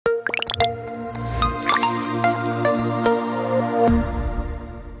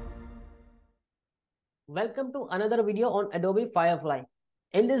Welcome to another video on Adobe Firefly.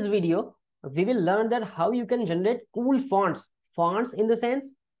 In this video, we will learn that how you can generate cool fonts. Fonts in the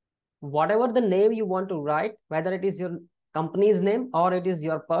sense, whatever the name you want to write, whether it is your company's name or it is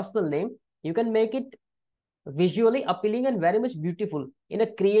your personal name, you can make it visually appealing and very much beautiful in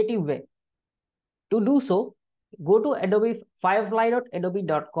a creative way. To do so, go to Adobe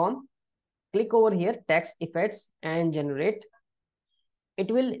Firefly.adobe.com, click over here, text effects and generate. It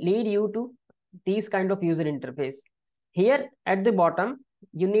will lead you to these kind of user interface. Here at the bottom,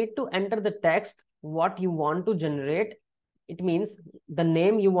 you need to enter the text, what you want to generate. It means the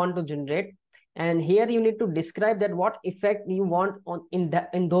name you want to generate. And here you need to describe that what effect you want on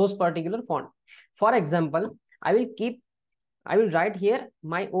in those particular font. For example, I will write here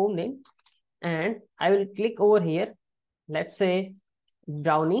my own name and I will click over here. Let's say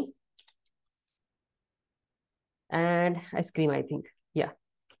brownie and ice cream, I think. Yeah.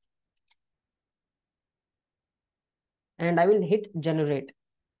 And I will hit generate.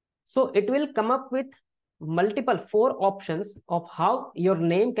 So it will come up with multiple 4 options of how your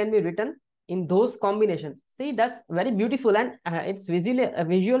name can be written in those combinations. See, that's very beautiful and it's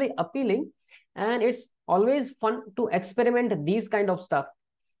visually appealing, and it's always fun to experiment these kind of stuff.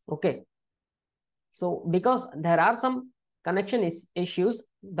 Okay. So because there are some connection issues,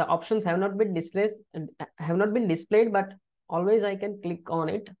 the options have not been displayed, but always I can click on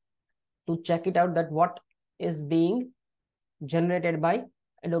it to check it out that what is being generated by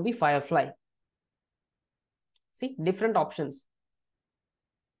Adobe Firefly. See, different options.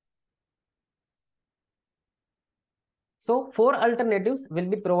 So 4 alternatives will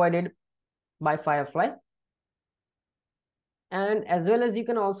be provided by Firefly. And as well as you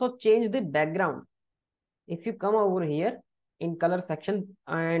can also change the background. If you come over here in color section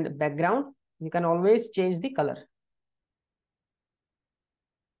and background, you can always change the color.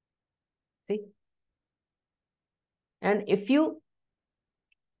 See? And if you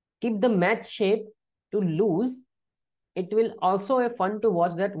keep the match shape to loose, it will also be fun to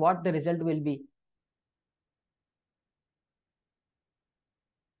watch that what the result will be.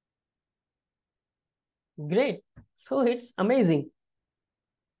 Great. So it's amazing.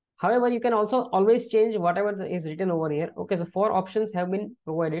 However, you can also always change whatever is written over here. Okay, so 4 options have been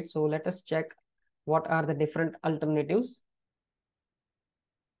provided. So let us check what are the different alternatives.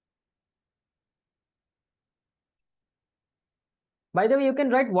 By the way, you can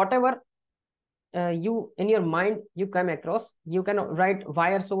write whatever you in your mind you come across. You can write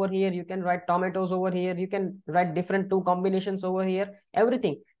wires over here, you can write tomatoes over here, you can write different 2 combinations over here,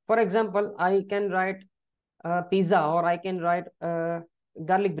 everything. For example, I can write pizza, or I can write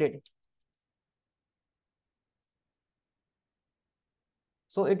garlic bread.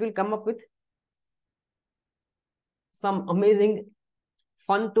 So it will come up with some amazing,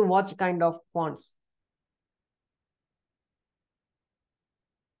 fun to watch kind of fonts.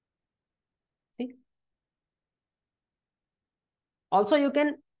 See? Also, you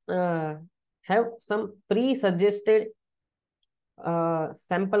can have some pre-suggested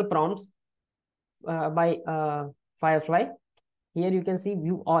sample prompts by Firefly. Here you can see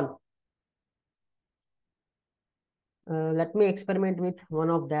view all. Let me experiment with one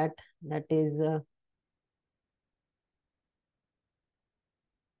of that. That is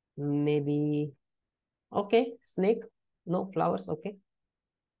maybe, okay, snake, no flowers, okay.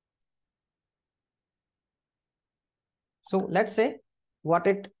 So let's say what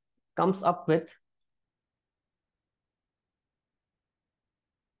it comes up with.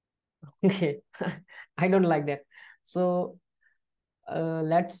 Okay, I don't like that. So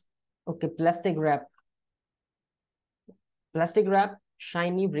okay, plastic wrap,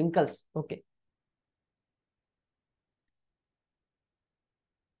 shiny wrinkles. Okay.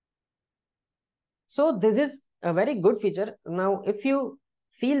 So this is a very good feature. Now, if you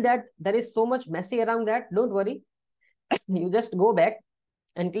feel that there is so much messy around that, don't worry. You just go back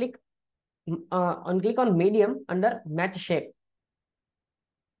and click on medium under match shape,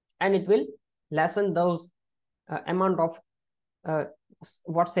 and it will lessen those amount of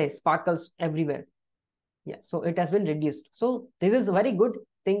sparkles everywhere. Yeah, so it has been reduced. So this is a very good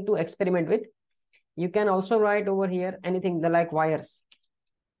thing to experiment with. You can also write over here anything like wires.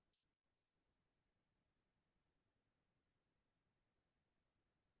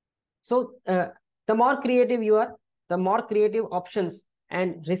 So the more creative you are, the more creative options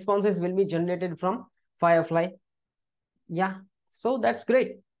and responses will be generated from Firefly. Yeah, so that's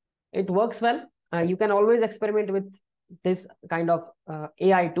great. It works well. You can always experiment with this kind of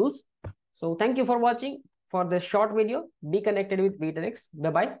AI tools. So thank you for watching for this short video. Be connected with VTNX.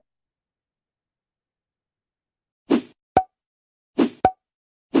 Bye-bye.